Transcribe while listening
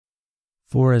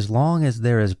For as long as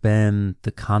there has been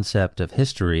the concept of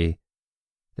history,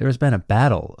 there has been a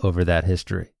battle over that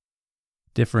history.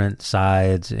 Different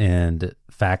sides and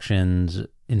factions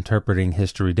interpreting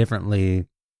history differently,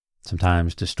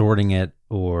 sometimes distorting it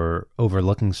or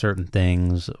overlooking certain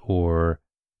things or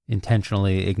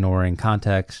intentionally ignoring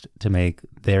context to make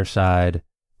their side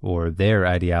or their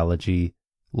ideology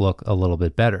look a little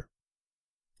bit better.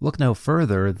 Look no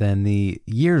further than the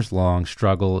years-long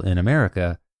struggle in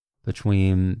America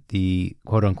between the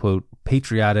quote-unquote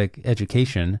patriotic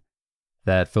education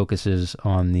that focuses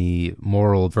on the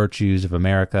moral virtues of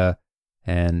America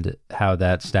and how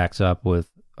that stacks up with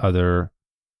other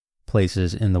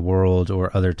places in the world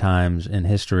or other times in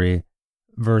history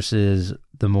versus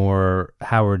the more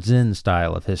Howard Zinn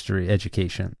style of history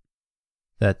education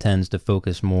that tends to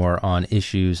focus more on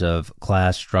issues of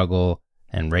class struggle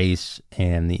and race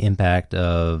and the impact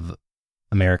of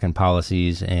American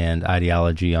policies and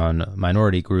ideology on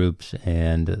minority groups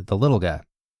and the little guy.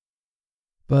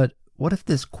 But what if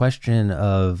this question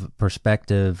of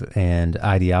perspective and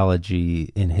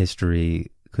ideology in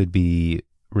history could be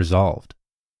resolved?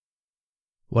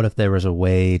 What if there was a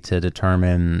way to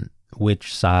determine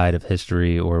which side of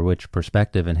history or which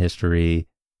perspective in history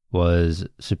was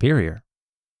superior?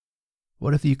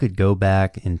 What if you could go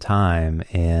back in time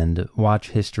and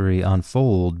watch history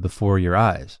unfold before your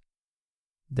eyes?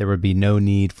 There would be no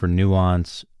need for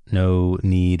nuance, no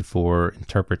need for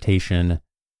interpretation,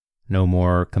 no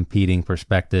more competing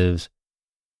perspectives.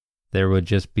 There would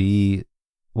just be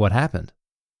what happened,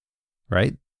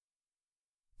 right?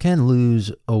 Ken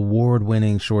Liu's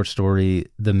award-winning short story,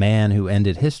 The Man Who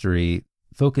Ended History,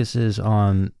 focuses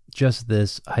on just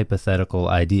this hypothetical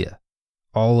idea.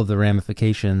 All of the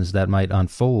ramifications that might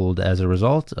unfold as a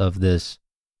result of this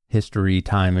history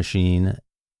time machine,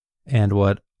 and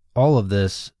what all of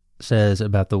this says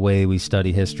about the way we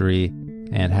study history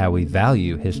and how we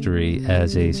value history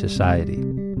as a society.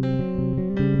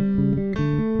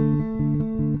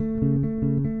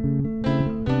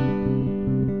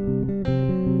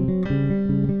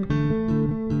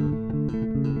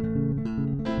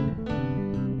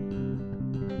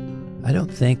 I don't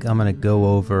think I'm going to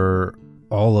go over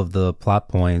all of the plot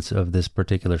points of this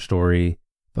particular story,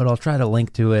 but I'll try to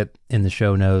link to it in the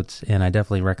show notes, and I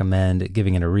definitely recommend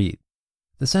giving it a read.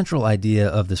 The central idea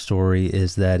of the story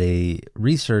is that a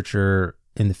researcher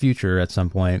in the future at some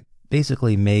point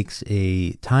basically makes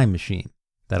a time machine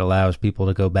that allows people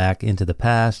to go back into the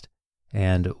past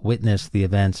and witness the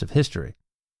events of history.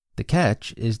 The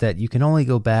catch is that you can only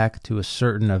go back to a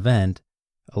certain event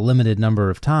a limited number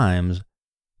of times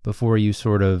before you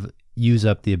sort of use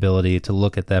up the ability to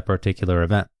look at that particular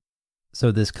event. So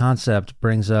this concept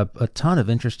brings up a ton of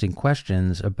interesting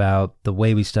questions about the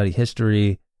way we study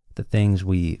history, the things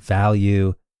we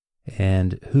value,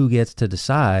 and who gets to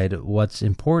decide what's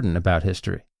important about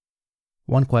history.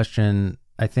 One question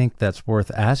I think that's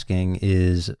worth asking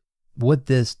is, would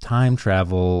this time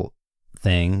travel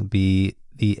thing be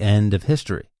the end of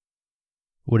history?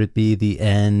 Would it be the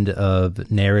end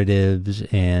of narratives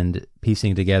and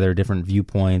piecing together different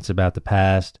viewpoints about the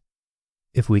past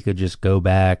if we could just go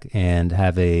back and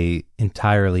have a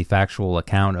entirely factual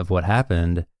account of what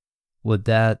happened? Would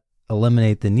that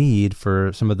eliminate the need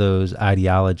for some of those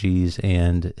ideologies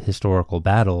and historical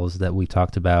battles that we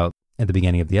talked about at the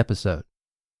beginning of the episode?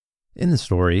 In the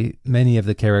story, many of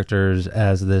the characters,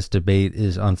 as this debate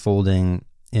is unfolding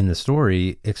in the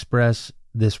story, express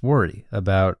this worry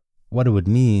about what it would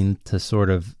mean to sort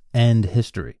of end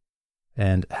history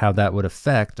and how that would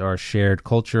affect our shared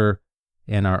culture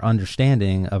and our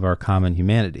understanding of our common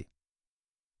humanity.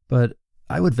 But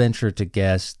I would venture to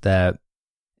guess that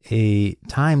a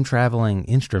time-traveling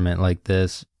instrument like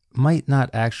this might not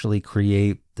actually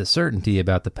create the certainty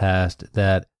about the past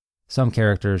that some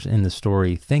characters in the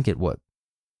story think it would.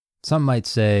 Some might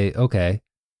say, okay,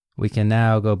 we can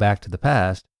now go back to the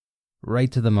past,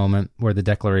 right to the moment where the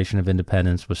Declaration of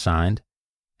Independence was signed,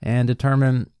 and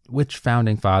determine which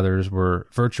founding fathers were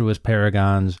virtuous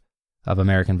paragons of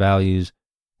American values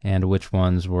and which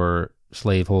ones were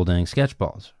slave-holding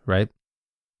sketchballs, right?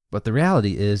 But the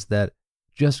reality is that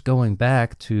just going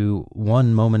back to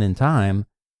one moment in time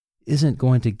isn't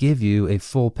going to give you a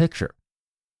full picture,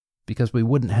 because we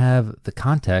wouldn't have the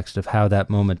context of how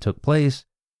that moment took place.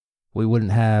 We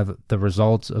wouldn't have the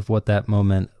results of what that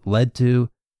moment led to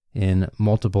in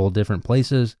multiple different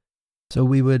places. So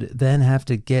we would then have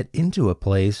to get into a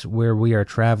place where we are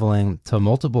traveling to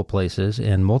multiple places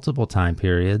and multiple time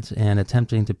periods and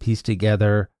attempting to piece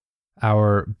together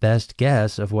our best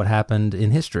guess of what happened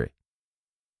in history.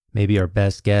 Maybe our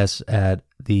best guess at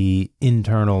the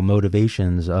internal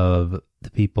motivations of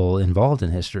the people involved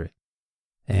in history.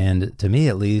 And to me,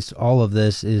 at least, all of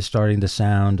this is starting to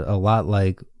sound a lot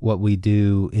like what we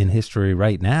do in history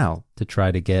right now to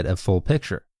try to get a full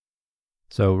picture.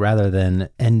 So rather than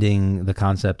ending the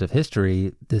concept of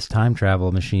history, this time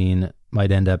travel machine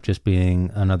might end up just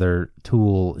being another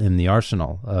tool in the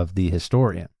arsenal of the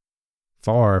historian,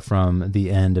 far from the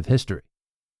end of history.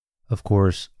 Of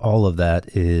course, all of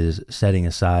that is setting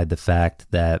aside the fact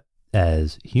that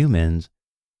as humans,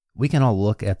 we can all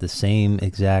look at the same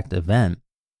exact event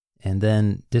and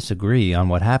then disagree on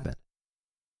what happened,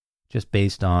 just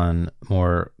based on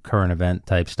more current event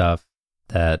type stuff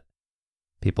that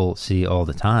people see all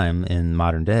the time in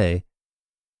modern day.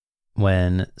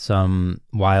 When some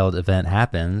wild event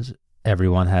happens,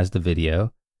 everyone has the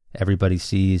video, everybody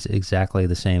sees exactly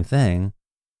the same thing,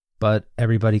 but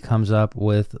everybody comes up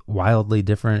with wildly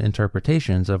different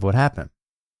interpretations of what happened.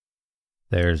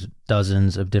 There's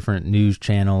dozens of different news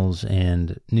channels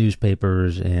and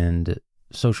newspapers and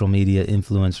social media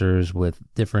influencers with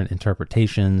different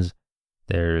interpretations.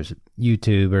 There's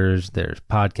YouTubers, there's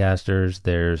podcasters,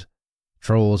 there's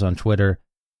trolls on Twitter.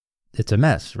 It's a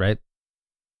mess, right?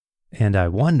 And I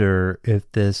wonder if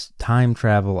this time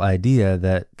travel idea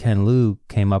that Ken Liu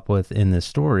came up with in this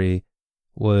story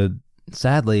would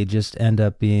sadly just end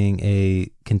up being a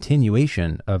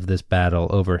continuation of this battle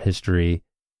over history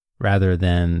rather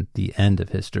than the end of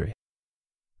history.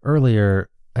 Earlier,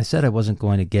 I said I wasn't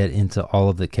going to get into all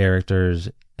of the characters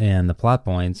and the plot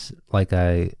points like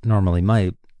I normally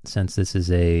might, since this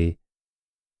is a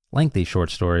lengthy short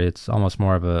story. It's almost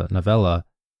more of a novella,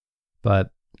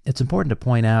 but it's important to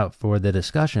point out for the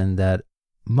discussion that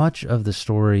much of the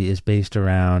story is based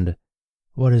around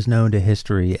what is known to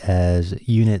history as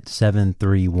Unit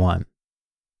 731.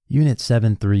 Unit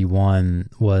 731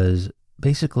 was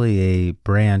basically a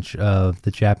branch of the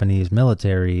Japanese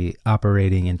military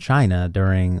operating in China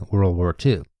during World War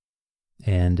II,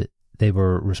 and they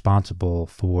were responsible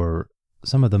for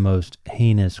some of the most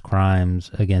heinous crimes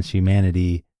against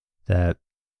humanity that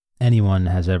anyone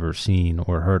has ever seen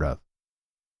or heard of.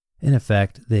 In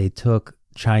effect, they took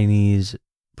Chinese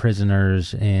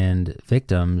prisoners and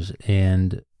victims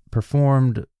and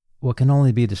performed what can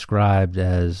only be described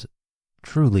as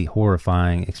truly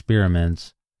horrifying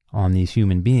experiments on these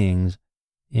human beings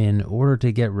in order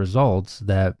to get results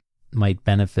that might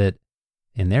benefit,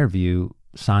 in their view,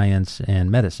 science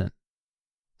and medicine.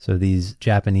 So these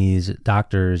Japanese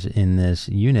doctors in this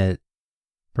unit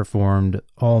performed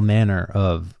all manner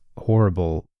of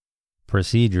horrible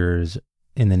procedures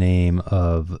in the name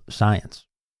of science.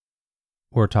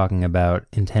 We're talking about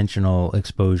intentional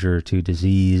exposure to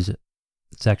disease,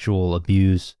 sexual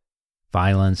abuse,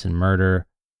 violence and murder,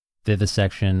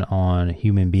 vivisection on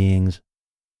human beings.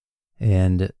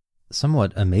 And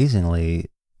somewhat amazingly,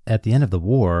 at the end of the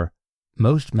war,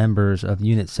 most members of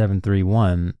Unit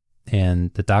 731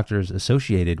 and the doctors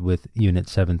associated with Unit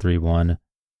 731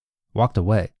 walked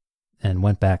away and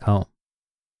went back home.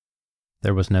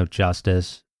 There was no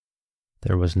justice.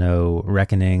 There was no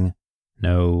reckoning,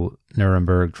 no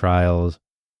Nuremberg trials.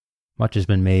 Much has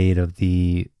been made of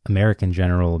the American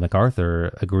General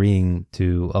MacArthur agreeing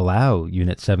to allow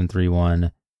Unit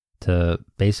 731 to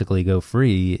basically go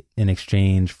free in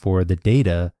exchange for the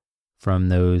data from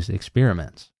those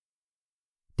experiments.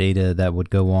 Data that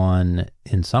would go on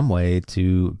in some way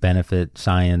to benefit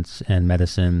science and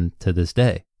medicine to this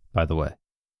day, by the way.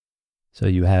 So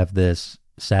you have this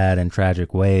sad and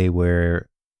tragic way where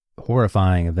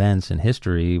horrifying events in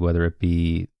history, whether it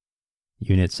be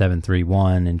Unit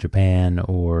 731 in Japan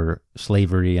or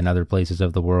slavery in other places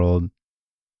of the world,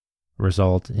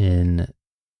 result in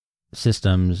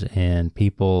systems and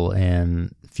people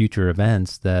and future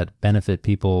events that benefit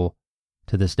people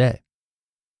to this day.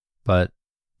 But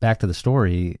back to the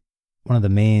story, one of the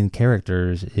main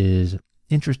characters is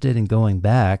interested in going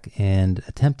back and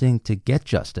attempting to get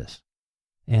justice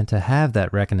and to have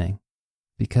that reckoning,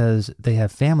 because they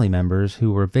have family members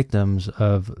who were victims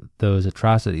of those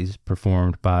atrocities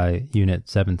performed by Unit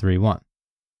 731.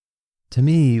 To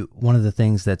me, one of the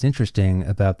things that's interesting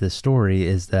about this story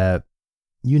is that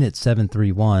Unit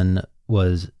 731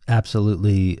 was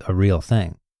absolutely a real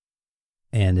thing.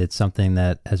 And it's something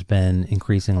that has been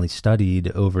increasingly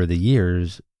studied over the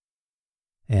years.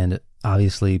 And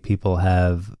obviously people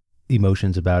have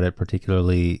emotions about it,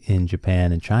 particularly in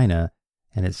Japan and China,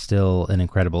 and it's still an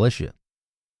incredible issue.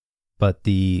 But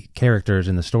the characters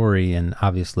in the story, and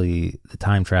obviously the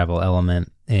time travel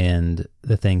element and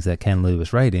the things that Ken Liu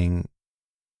is writing,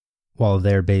 while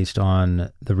they're based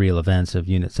on the real events of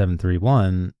Unit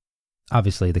 731,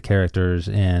 obviously the characters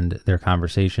and their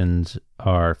conversations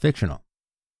are fictional.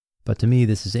 But to me,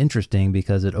 this is interesting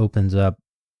because it opens up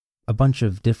a bunch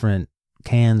of different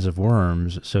cans of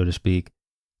worms, so to speak,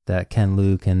 that Ken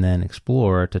Liu can then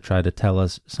explore to try to tell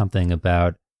us something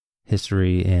about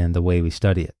history and the way we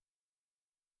study it.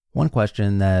 One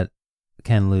question that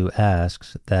Ken Liu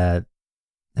asks that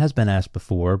has been asked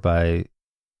before by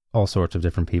all sorts of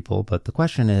different people, but the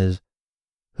question is,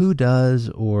 who does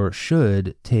or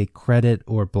should take credit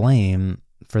or blame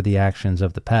for the actions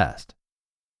of the past?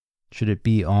 Should it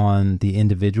be on the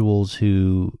individuals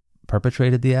who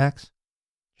perpetrated the acts?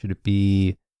 Should it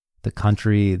be the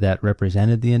country that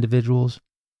represented the individuals?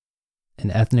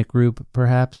 An ethnic group,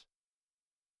 perhaps?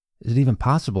 Is it even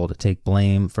possible to take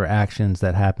blame for actions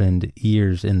that happened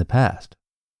years in the past?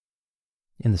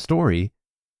 In the story,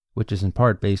 which is in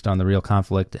part based on the real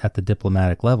conflict at the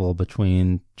diplomatic level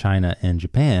between China and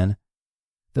Japan,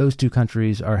 those two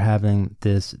countries are having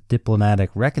this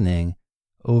diplomatic reckoning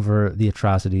over the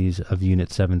atrocities of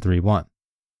Unit 731,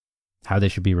 how they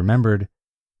should be remembered,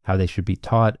 how they should be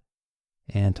taught,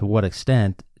 and to what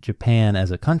extent Japan as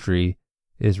a country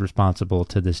is responsible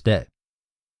to this day.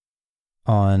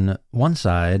 On one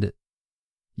side,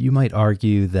 you might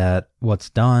argue that what's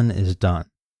done is done,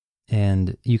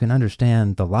 and you can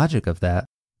understand the logic of that,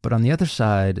 but on the other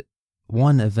side,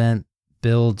 one event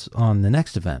builds on the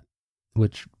next event,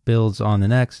 which builds on the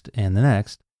next,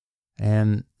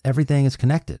 and everything is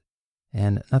connected,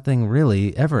 and nothing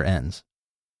really ever ends.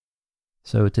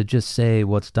 So to just say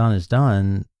what's done is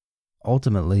done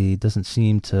ultimately doesn't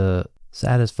seem to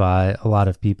satisfy a lot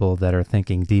of people that are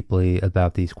thinking deeply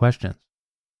about these questions.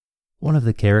 One of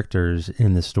the characters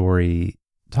in the story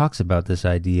talks about this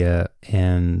idea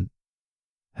and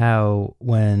how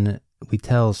when we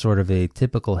tell sort of a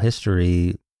typical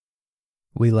history,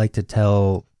 we like to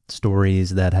tell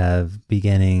stories that have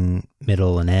beginning,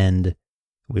 middle, and end.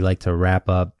 We like to wrap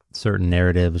up certain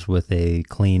narratives with a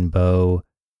clean bow,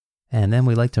 and then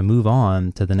we like to move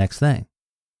on to the next thing.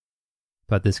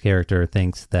 But this character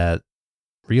thinks that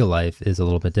real life is a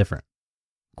little bit different.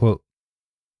 Quote,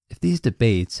 "If these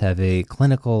debates have a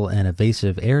clinical and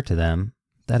evasive air to them,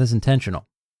 that is intentional.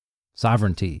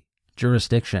 Sovereignty,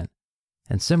 jurisdiction,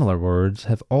 and similar words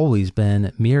have always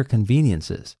been mere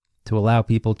conveniences to allow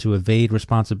people to evade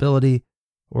responsibility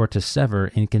or to sever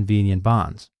inconvenient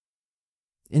bonds.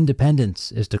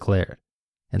 Independence is declared,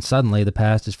 and suddenly the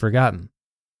past is forgotten.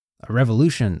 A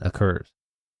revolution occurs,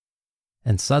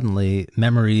 and suddenly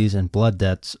memories and blood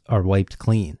debts are wiped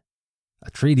clean. A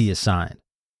treaty is signed,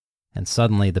 and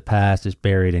suddenly the past is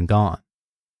buried and gone.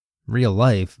 Real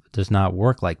life does not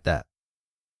work like that.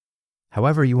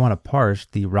 However you want to parse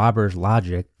the robber's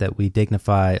logic that we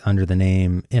dignify under the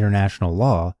name international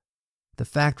law, the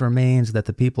fact remains that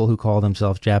the people who call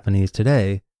themselves Japanese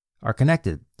today are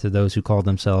connected to those who called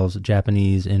themselves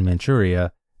Japanese in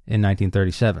Manchuria in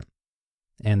 1937.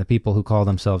 And the people who call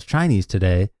themselves Chinese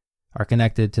today are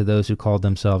connected to those who called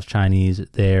themselves Chinese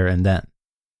there and then.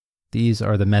 These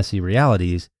are the messy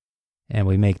realities, and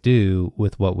we make do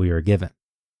with what we are given."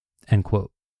 End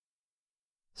quote.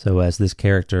 So as this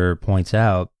character points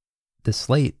out, the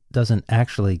slate doesn't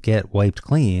actually get wiped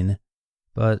clean,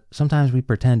 but sometimes we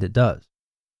pretend it does.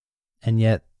 And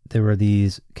yet there are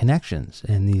these connections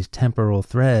and these temporal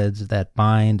threads that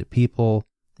bind people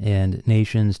and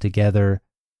nations together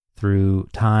through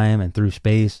time and through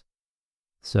space.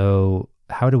 So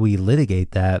how do we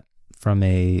litigate that from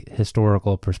a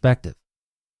historical perspective?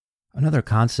 Another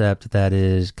concept that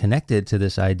is connected to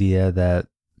this idea that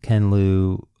Ken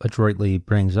Liu adroitly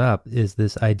brings up is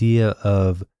this idea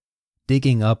of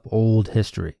digging up old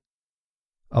history.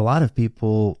 A lot of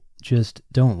people just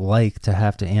don't like to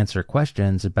have to answer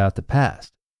questions about the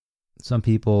past. Some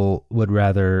people would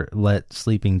rather let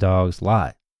sleeping dogs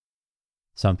lie.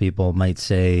 Some people might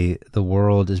say the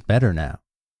world is better now.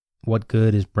 What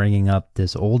good is bringing up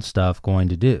this old stuff going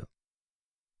to do?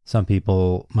 Some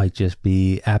people might just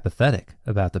be apathetic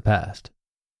about the past.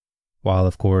 While,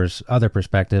 of course, other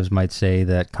perspectives might say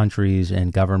that countries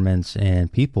and governments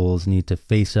and peoples need to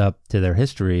face up to their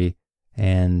history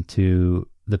and to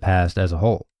the past as a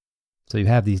whole. So you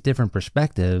have these different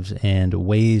perspectives and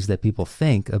ways that people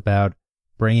think about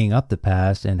bringing up the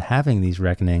past and having these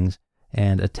reckonings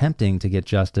and attempting to get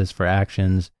justice for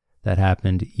actions that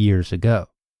happened years ago.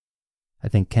 I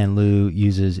think Ken Liu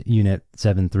uses Unit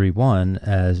 731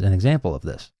 as an example of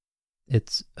this.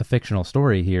 It's a fictional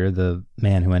story here, The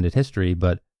Man Who Ended History,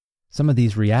 but some of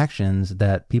these reactions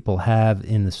that people have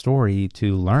in the story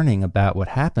to learning about what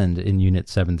happened in Unit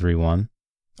 731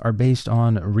 are based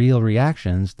on real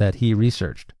reactions that he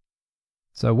researched.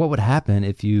 So what would happen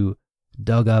if you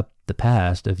dug up the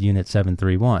past of Unit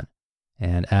 731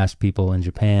 and asked people in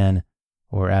Japan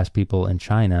or asked people in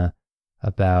China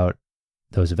about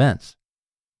those events?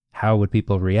 How would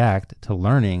people react to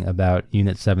learning about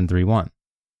Unit 731?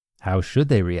 How should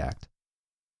they react?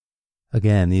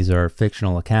 Again, these are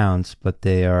fictional accounts, but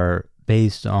they are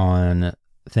based on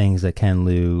things that Ken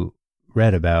Liu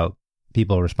read about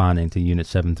people responding to Unit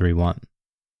 731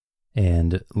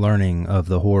 and learning of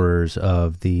the horrors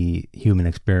of the human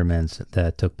experiments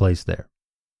that took place there.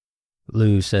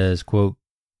 Liu says, quote,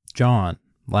 John,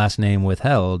 last name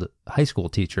withheld, high school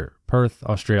teacher, Perth,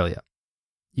 Australia.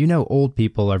 You know old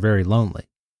people are very lonely,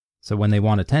 so when they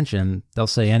want attention, they'll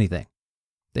say anything.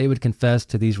 They would confess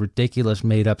to these ridiculous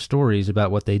made-up stories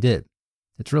about what they did.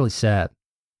 It's really sad.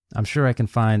 I'm sure I can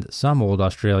find some old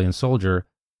Australian soldier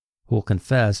who will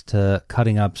confess to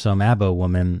cutting up some abo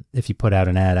woman if you put out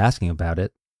an ad asking about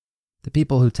it. The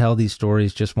people who tell these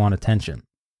stories just want attention,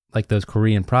 like those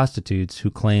Korean prostitutes who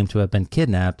claim to have been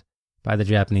kidnapped by the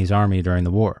Japanese army during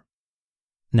the war.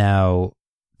 Now,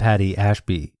 Patty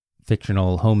Ashby,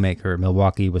 fictional homemaker,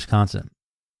 Milwaukee, Wisconsin.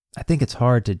 I think it's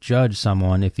hard to judge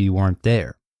someone if you weren't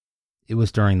there. It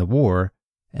was during the war,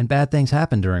 and bad things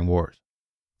happen during wars.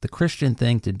 The Christian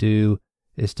thing to do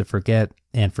is to forget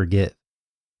and forgive.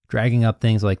 Dragging up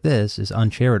things like this is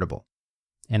uncharitable,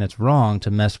 and it's wrong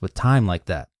to mess with time like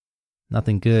that.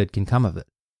 Nothing good can come of it.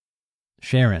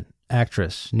 Sharon,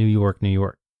 actress, New York, New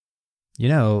York. You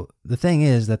know, the thing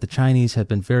is that the Chinese have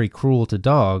been very cruel to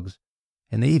dogs,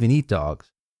 and they even eat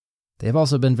dogs. They have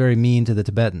also been very mean to the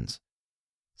Tibetans.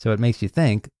 So it makes you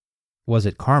think, was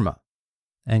it karma?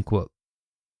 End quote.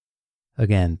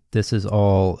 Again, this is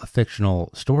all a fictional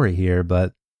story here,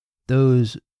 but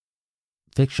those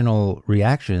fictional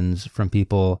reactions from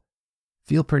people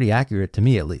feel pretty accurate to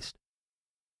me, at least.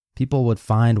 People would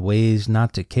find ways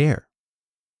not to care.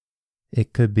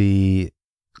 It could be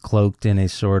cloaked in a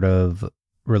sort of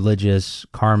religious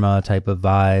karma type of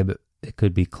vibe. It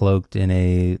could be cloaked in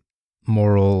a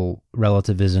moral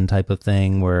relativism type of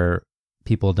thing where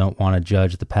people don't want to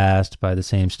judge the past by the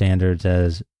same standards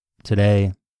as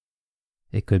today.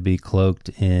 It could be cloaked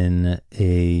in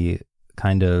a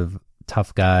kind of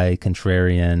tough guy,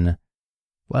 contrarian,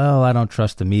 well, I don't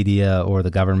trust the media or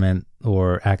the government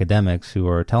or academics who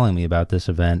are telling me about this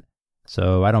event,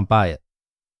 so I don't buy it.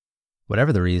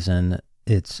 Whatever the reason,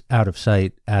 it's out of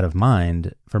sight, out of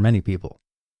mind for many people.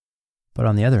 But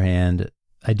on the other hand,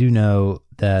 I do know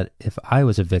that if I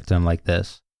was a victim like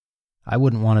this, I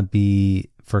wouldn't want to be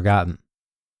forgotten.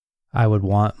 I would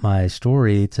want my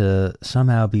story to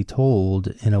somehow be told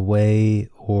in a way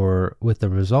or with the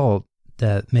result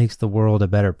that makes the world a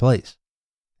better place.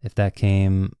 If that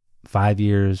came 5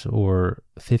 years or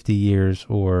 50 years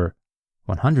or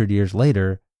 100 years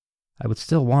later, I would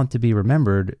still want to be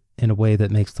remembered in a way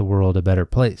that makes the world a better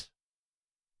place.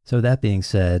 So that being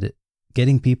said,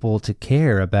 getting people to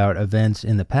care about events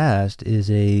in the past is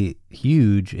a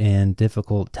huge and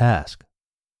difficult task.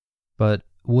 But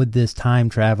would this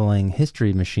time-traveling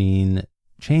history machine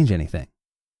change anything?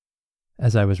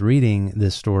 As I was reading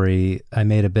this story, I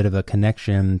made a bit of a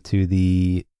connection to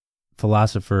the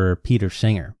philosopher Peter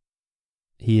Singer.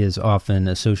 He is often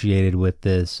associated with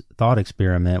this thought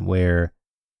experiment where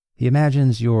he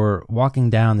imagines you're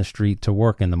walking down the street to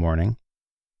work in the morning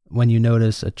when you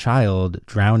notice a child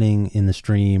drowning in the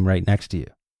stream right next to you.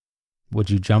 Would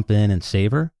you jump in and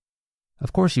save her?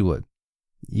 Of course you would.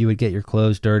 You would get your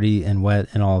clothes dirty and wet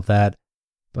and all of that,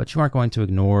 but you aren't going to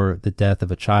ignore the death of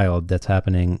a child that's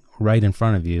happening right in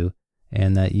front of you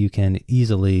and that you can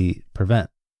easily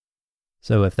prevent.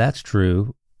 So if that's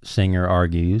true, Singer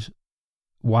argues,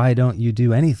 why don't you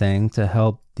do anything to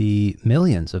help the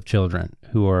millions of children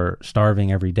who are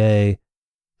starving every day,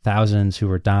 thousands who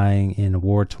are dying in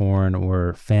war-torn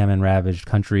or famine-ravaged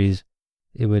countries?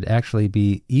 It would actually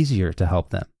be easier to help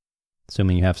them,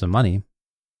 assuming you have some money.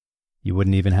 You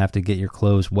wouldn't even have to get your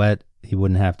clothes wet. You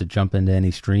wouldn't have to jump into any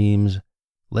streams.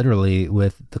 Literally,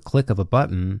 with the click of a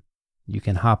button, you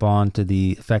can hop on to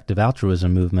the effective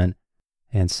altruism movement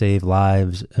and save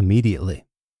lives immediately.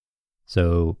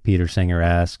 So Peter Singer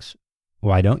asks,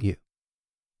 why don't you?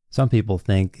 Some people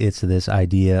think it's this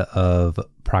idea of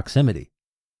proximity.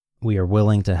 We are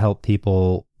willing to help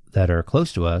people that are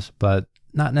close to us, but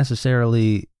not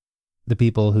necessarily the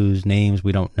people whose names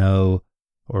we don't know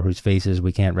or whose faces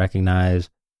we can't recognize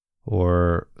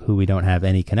or who we don't have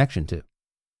any connection to.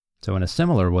 So in a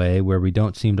similar way, where we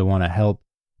don't seem to want to help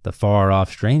the far-off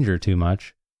stranger too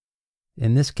much,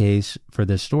 in this case, for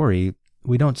this story,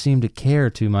 we don't seem to care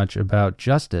too much about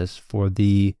justice for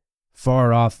the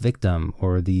far-off victim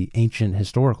or the ancient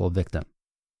historical victim.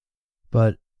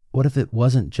 But what if it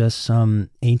wasn't just some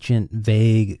ancient,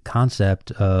 vague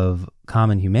concept of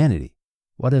common humanity?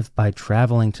 What if by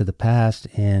traveling to the past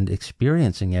and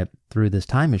experiencing it through this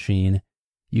time machine,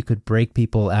 you could break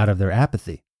people out of their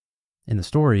apathy. In the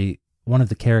story, one of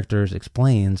the characters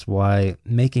explains why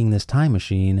making this time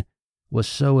machine was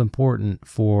so important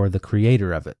for the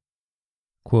creator of it.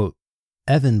 Quote,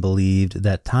 Evan believed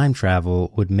that time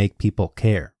travel would make people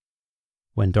care.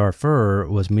 When Darfur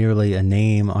was merely a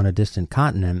name on a distant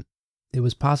continent, it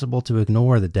was possible to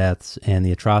ignore the deaths and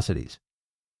the atrocities.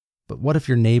 But what if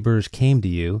your neighbors came to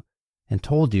you and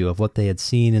told you of what they had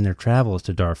seen in their travels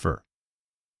to Darfur?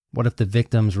 What if the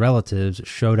victims' relatives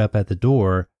showed up at the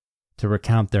door to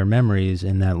recount their memories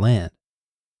in that land?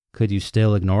 Could you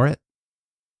still ignore it?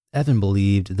 Evan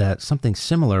believed that something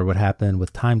similar would happen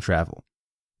with time travel.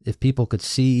 If people could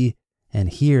see and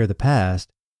hear the past,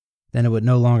 then it would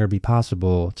no longer be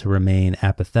possible to remain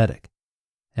apathetic.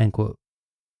 End quote.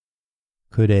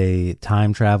 Could a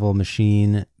time travel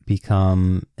machine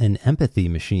become an empathy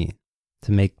machine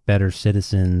to make better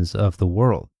citizens of the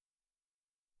world?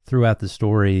 Throughout the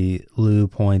story, Lou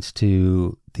points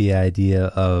to the idea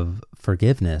of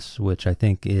forgiveness, which I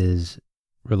think is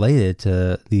related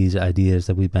to these ideas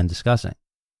that we've been discussing.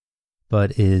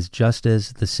 But is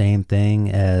justice the same thing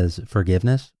as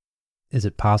forgiveness? Is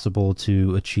it possible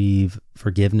to achieve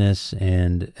forgiveness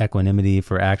and equanimity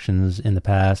for actions in the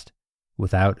past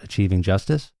without achieving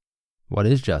justice? What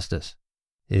is justice?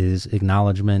 Is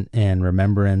acknowledgement and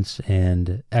remembrance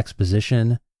and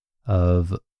exposition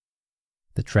of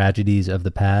the tragedies of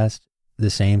the past the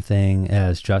same thing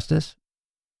as justice?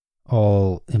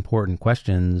 All important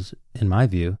questions, in my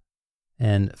view.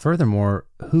 And furthermore,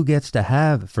 who gets to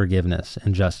have forgiveness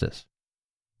and justice?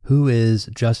 Who is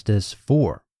justice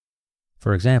for?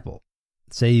 For example,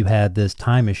 say you had this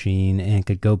time machine and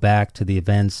could go back to the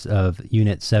events of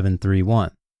Unit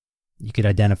 731. You could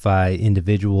identify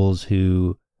individuals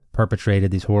who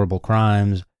perpetrated these horrible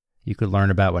crimes. You could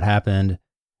learn about what happened.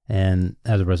 And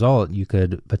as a result, you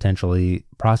could potentially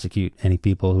prosecute any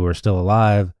people who are still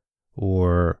alive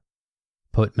or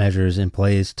put measures in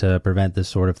place to prevent this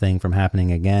sort of thing from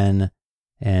happening again.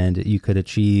 And you could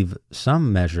achieve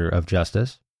some measure of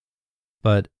justice.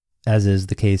 But as is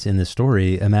the case in this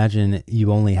story, imagine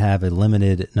you only have a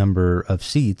limited number of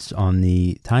seats on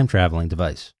the time traveling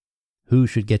device. Who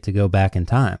should get to go back in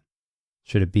time?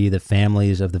 Should it be the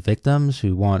families of the victims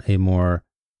who want a more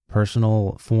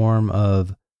personal form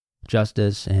of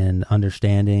justice and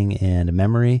understanding and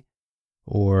memory?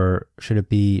 Or should it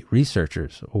be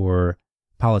researchers or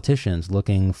politicians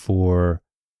looking for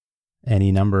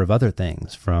any number of other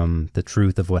things, from the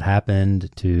truth of what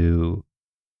happened to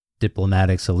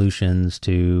diplomatic solutions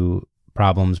to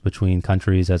problems between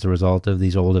countries as a result of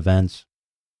these old events?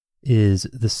 Is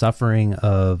the suffering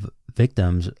of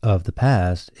victims of the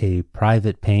past a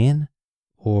private pain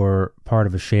or part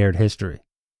of a shared history?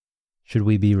 Should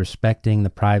we be respecting the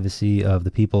privacy of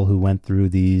the people who went through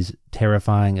these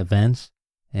terrifying events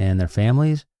and their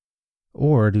families?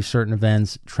 Or do certain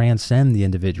events transcend the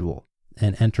individual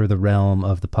and enter the realm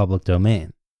of the public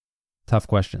domain? Tough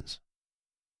questions.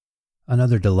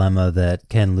 Another dilemma that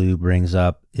Ken Liu brings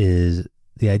up is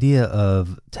the idea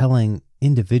of telling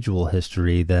individual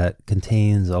history that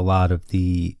contains a lot of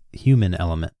the human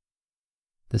element.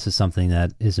 This is something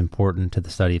that is important to the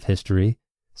study of history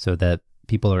so that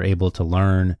people are able to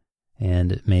learn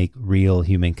and make real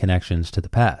human connections to the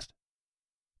past.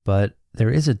 But there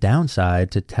is a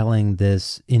downside to telling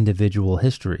this individual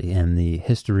history and the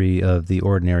history of the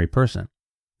ordinary person,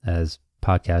 as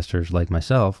podcasters like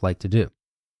myself like to do.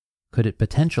 Could it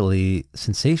potentially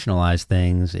sensationalize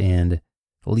things and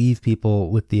leave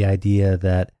people with the idea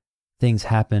that things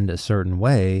happened a certain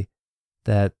way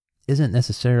that isn't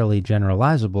necessarily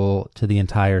generalizable to the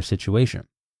entire situation?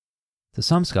 To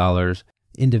some scholars,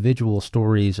 individual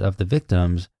stories of the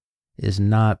victims is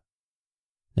not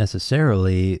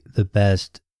necessarily the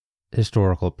best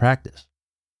historical practice.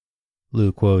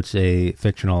 Liu quotes a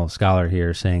fictional scholar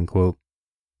here saying, quote,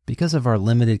 "Because of our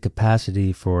limited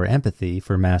capacity for empathy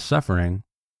for mass suffering,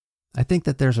 I think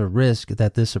that there's a risk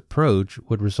that this approach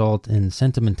would result in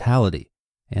sentimentality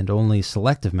and only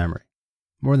selective memory.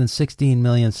 More than 16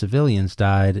 million civilians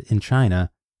died in China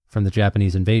from the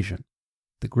Japanese invasion.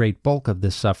 The great bulk of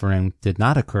this suffering did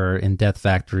not occur in death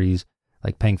factories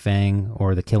like Pengfang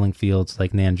or the killing fields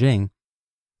like Nanjing,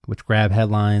 which grab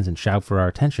headlines and shout for our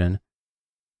attention.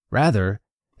 Rather,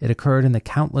 it occurred in the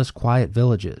countless quiet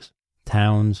villages,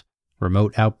 towns,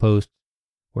 remote outposts,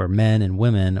 where men and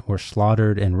women were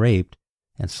slaughtered and raped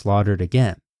and slaughtered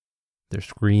again, their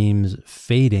screams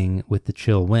fading with the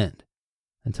chill wind,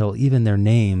 until even their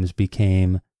names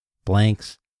became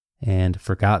blanks and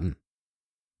forgotten.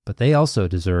 But they also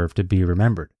deserve to be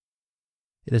remembered.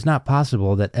 It is not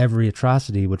possible that every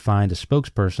atrocity would find a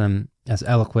spokesperson as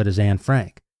eloquent as Anne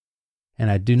Frank, and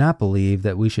I do not believe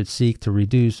that we should seek to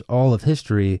reduce all of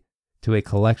history to a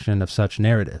collection of such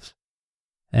narratives."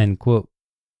 End quote.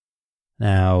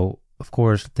 Now, of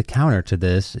course, the counter to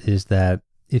this is that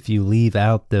if you leave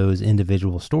out those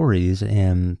individual stories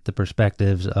and the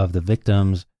perspectives of the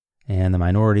victims and the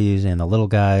minorities and the little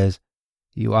guys,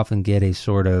 you often get a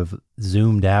sort of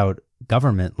zoomed out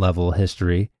government level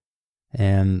history.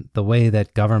 And the way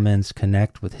that governments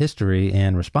connect with history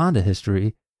and respond to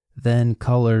history then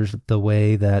colors the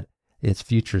way that its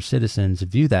future citizens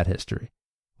view that history,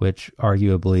 which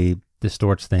arguably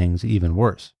distorts things even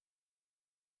worse.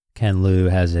 Ken Liu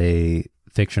has a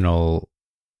fictional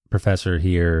professor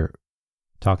here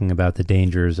talking about the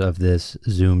dangers of this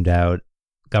zoomed out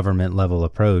government level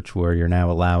approach where you're now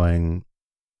allowing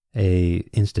a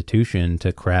institution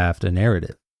to craft a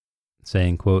narrative,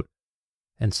 saying, quote,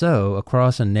 "And so,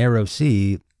 across a narrow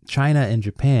sea, China and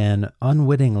Japan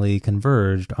unwittingly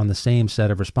converged on the same set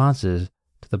of responses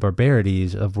to the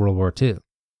barbarities of World War II,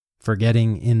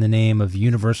 forgetting in the name of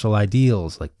universal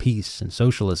ideals like peace and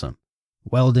socialism,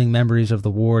 welding memories of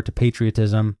the war to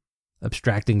patriotism,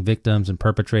 abstracting victims and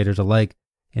perpetrators alike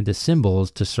into symbols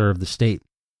to serve the state.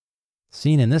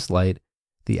 Seen in this light,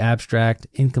 the abstract,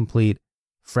 incomplete,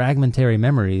 fragmentary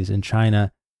memories in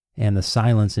China and the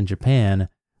silence in Japan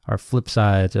are flip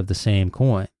sides of the same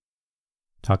coin."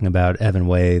 Talking about Evan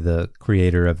Way, the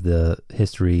creator of the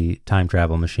history time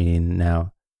travel machine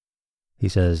now, he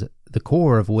says, "The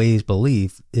core of Way's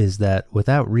belief is that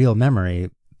without real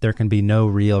memory, there can be no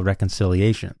real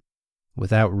reconciliation.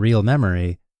 Without real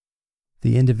memory,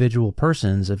 the individual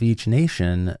persons of each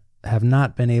nation have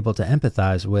not been able to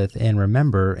empathize with and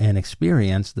remember and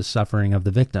experience the suffering of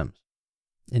the victims.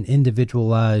 An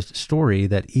individualized story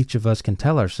that each of us can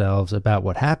tell ourselves about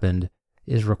what happened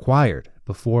is required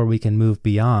before we can move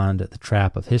beyond the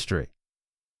trap of history."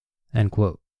 End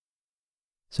quote.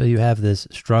 So you have this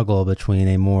struggle between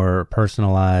a more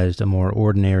personalized, a more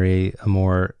ordinary, a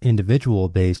more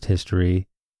individual-based history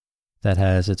that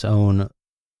has its own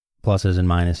pluses and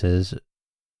minuses,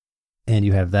 and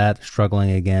you have that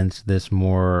struggling against this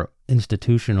more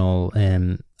institutional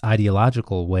and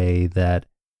ideological way that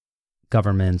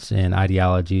governments and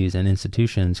ideologies and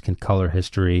institutions can color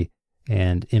history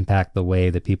and impact the way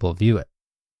that people view it.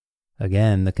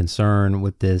 Again, the concern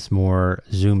with this more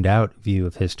zoomed out view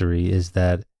of history is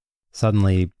that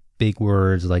suddenly big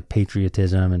words like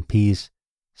patriotism and peace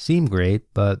seem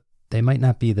great, but they might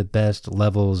not be the best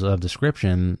levels of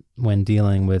description when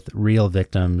dealing with real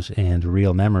victims and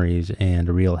real memories and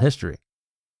real history.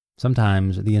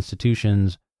 Sometimes the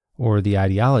institutions or the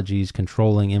ideologies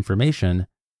controlling information,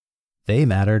 they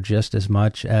matter just as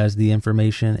much as the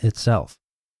information itself.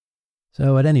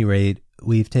 So at any rate,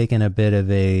 we've taken a bit of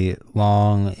a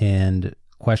long and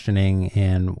questioning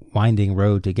and winding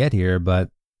road to get here, but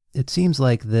it seems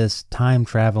like this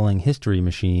time-traveling history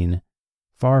machine,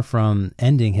 far from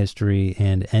ending history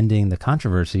and ending the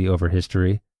controversy over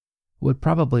history, would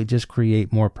probably just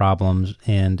create more problems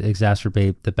and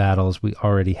exacerbate the battles we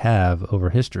already have over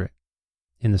history.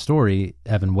 In the story,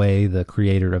 Evan Way, the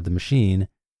creator of the machine,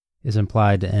 is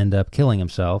implied to end up killing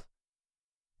himself,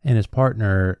 and his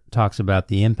partner talks about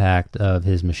the impact of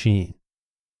his machine.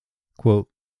 Quote,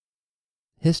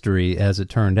 "History, as it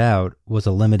turned out, was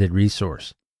a limited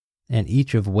resource, and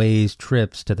each of Way's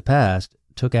trips to the past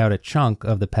took out a chunk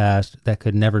of the past that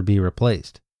could never be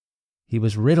replaced. He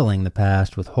was riddling the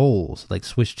past with holes like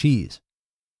Swiss cheese.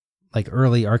 Like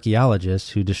early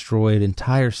archaeologists who destroyed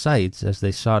entire sites as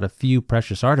they sought a few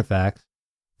precious artifacts,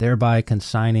 thereby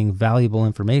consigning valuable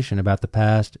information about the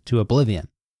past to oblivion,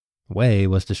 Way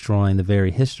was destroying the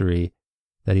very history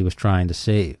that he was trying to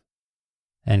save."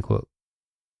 End quote.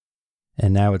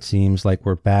 And now it seems like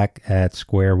we're back at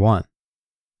square one.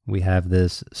 We have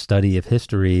this study of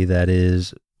history that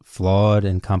is flawed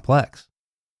and complex,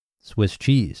 Swiss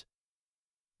cheese,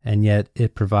 and yet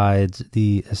it provides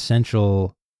the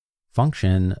essential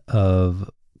function of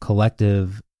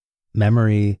collective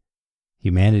memory,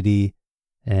 humanity,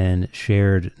 and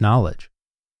shared knowledge.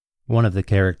 One of the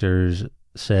characters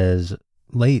says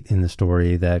late in the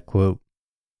story that, quote,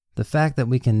 "The fact that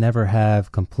we can never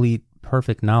have complete,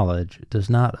 perfect knowledge does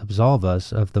not absolve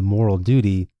us of the moral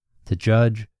duty to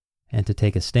judge and to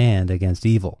take a stand against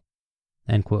evil."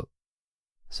 End quote.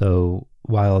 So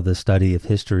while the study of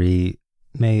history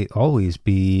may always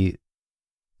be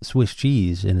Swiss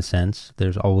cheese in a sense,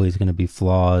 there's always going to be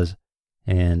flaws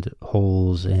and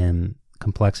holes and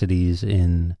complexities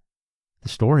in the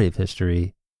story of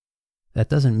history, that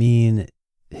doesn't mean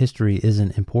history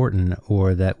isn't important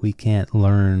or that we can't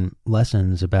learn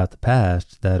lessons about the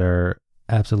past that are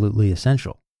absolutely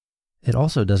essential. It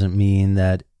also doesn't mean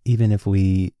that even if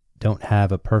we don't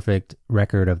have a perfect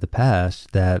record of the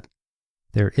past, that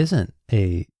there isn't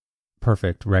a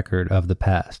perfect record of the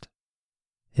past.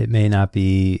 It may not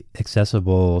be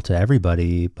accessible to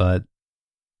everybody, but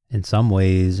in some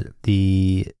ways,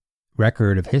 the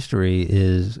record of history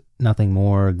is nothing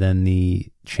more than the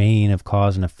chain of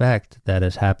cause and effect that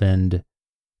has happened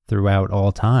throughout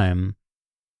all time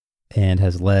and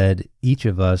has led each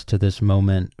of us to this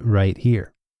moment right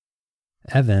here.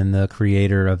 Evan, the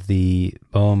creator of the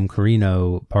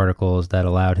Bohm-Carino particles that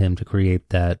allowed him to create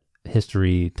that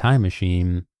history time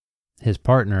machine, his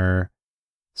partner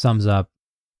sums up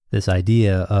this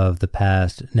idea of the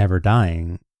past never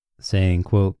dying, saying,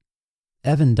 quote,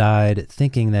 Evan died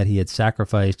thinking that he had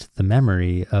sacrificed the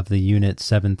memory of the Unit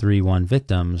 731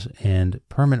 victims and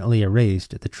permanently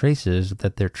erased the traces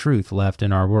that their truth left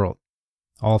in our world.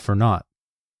 All for naught.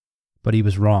 But he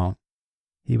was wrong.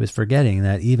 He was forgetting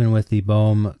that even with the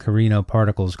Bohm-Carino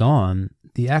particles gone,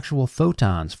 the actual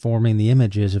photons forming the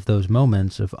images of those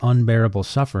moments of unbearable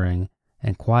suffering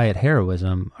and quiet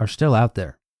heroism are still out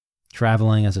there,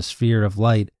 traveling as a sphere of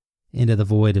light into the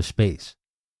void of space.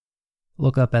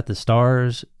 Look up at the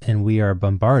stars, and we are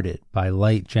bombarded by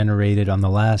light generated on the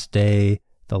last day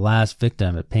the last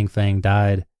victim at Pinkfang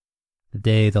died, the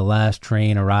day the last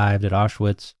train arrived at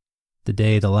Auschwitz, the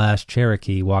day the last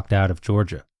Cherokee walked out of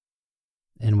Georgia.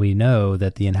 And we know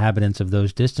that the inhabitants of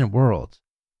those distant worlds,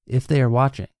 if they are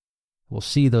watching, will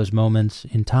see those moments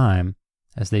in time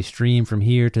as they stream from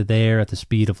here to there at the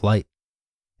speed of light.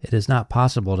 It is not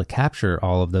possible to capture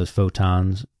all of those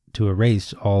photons, to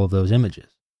erase all of those images.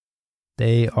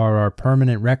 They are our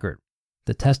permanent record,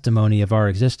 the testimony of our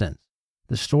existence,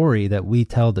 the story that we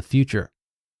tell the future.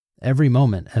 Every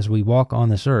moment as we walk on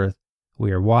this earth,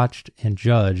 we are watched and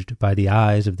judged by the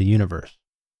eyes of the universe.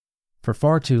 For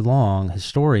far too long,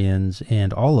 historians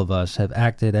and all of us have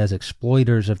acted as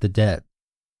exploiters of the dead.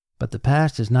 But the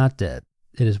past is not dead.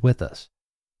 It is with us.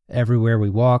 Everywhere we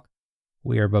walk,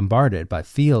 we are bombarded by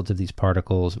fields of these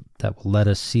particles that will let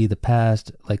us see the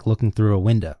past like looking through a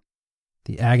window.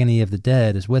 The agony of the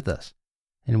dead is with us,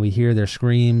 and we hear their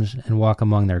screams and walk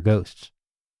among their ghosts.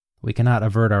 We cannot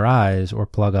avert our eyes or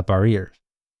plug up our ears.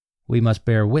 We must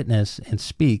bear witness and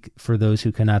speak for those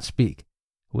who cannot speak.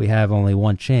 We have only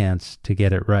one chance to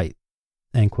get it right."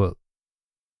 End quote.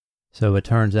 So it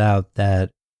turns out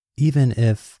that even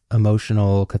if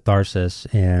emotional catharsis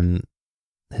and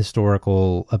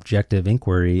historical objective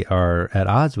inquiry are at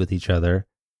odds with each other,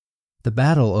 the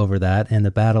battle over that and the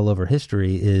battle over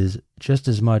history is just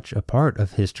as much a part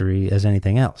of history as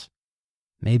anything else.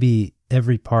 Maybe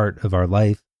every part of our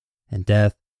life and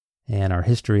death and our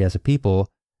history as a people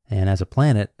and as a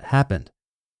planet happened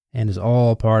and is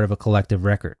all part of a collective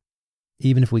record.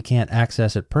 Even if we can't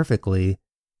access it perfectly,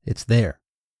 it's there.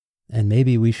 And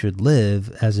maybe we should live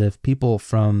as if people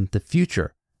from the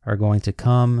future are going to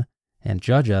come and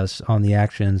judge us on the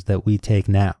actions that we take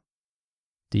now.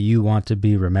 Do you want to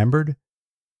be remembered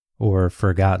or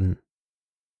forgotten?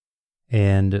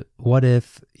 And what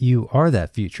if you are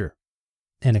that future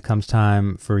and it comes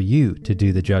time for you to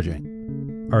do the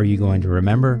judging? Are you going to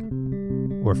remember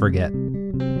or forget?